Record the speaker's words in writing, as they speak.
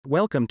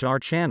Welcome to our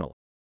channel.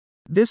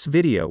 This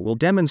video will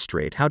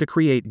demonstrate how to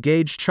create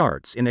gauge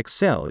charts in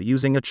Excel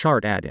using a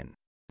chart add-in.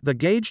 The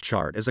gauge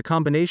chart is a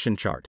combination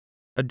chart,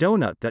 a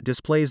donut that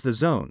displays the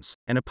zones,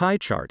 and a pie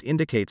chart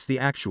indicates the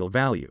actual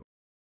value.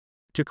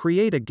 To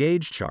create a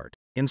gauge chart,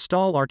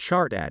 install our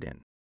chart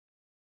add-in.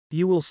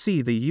 You will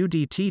see the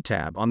UDT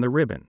tab on the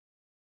ribbon.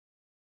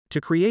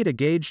 To create a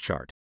gauge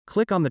chart,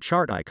 click on the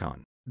chart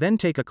icon, then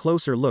take a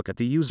closer look at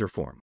the user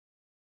form.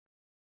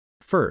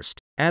 First,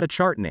 add a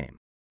chart name.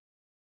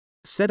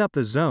 Set up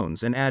the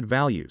zones and add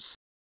values.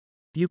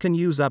 You can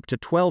use up to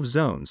 12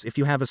 zones if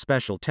you have a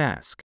special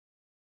task.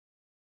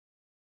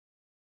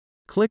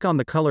 Click on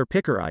the color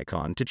picker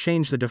icon to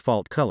change the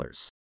default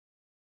colors.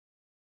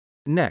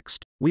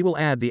 Next, we will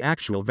add the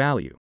actual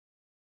value.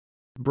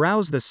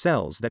 Browse the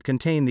cells that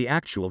contain the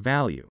actual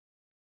value.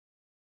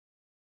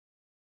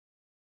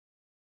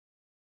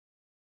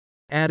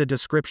 Add a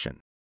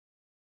description.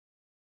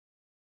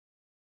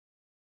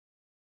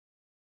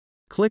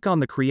 Click on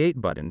the Create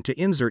button to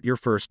insert your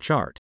first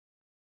chart.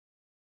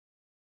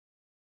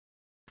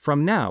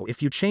 From now,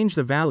 if you change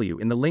the value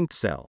in the linked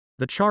cell,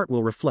 the chart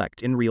will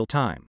reflect in real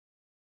time.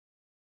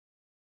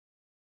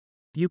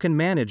 You can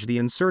manage the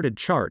inserted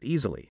chart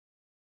easily.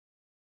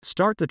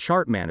 Start the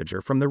chart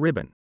manager from the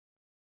ribbon.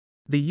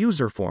 The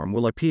user form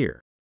will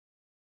appear.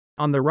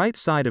 On the right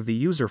side of the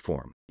user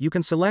form, you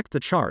can select the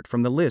chart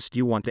from the list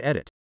you want to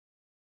edit.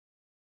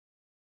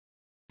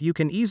 You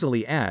can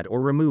easily add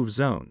or remove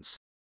zones.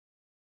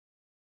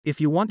 If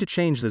you want to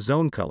change the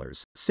zone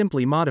colors,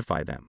 simply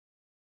modify them.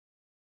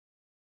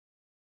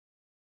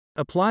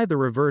 Apply the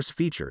reverse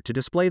feature to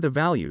display the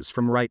values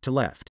from right to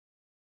left.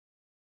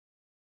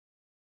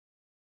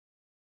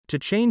 To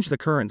change the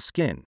current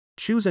skin,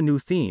 choose a new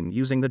theme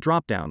using the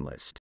drop-down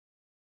list.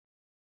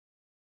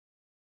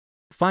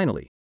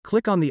 Finally,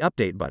 click on the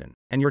Update button,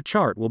 and your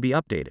chart will be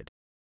updated.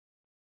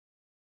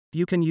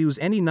 You can use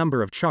any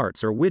number of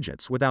charts or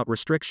widgets without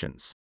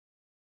restrictions.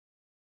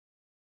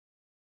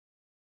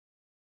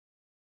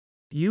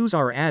 Use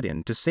our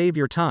add-in to save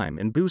your time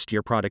and boost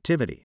your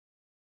productivity.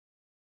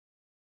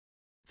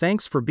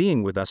 Thanks for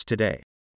being with us today.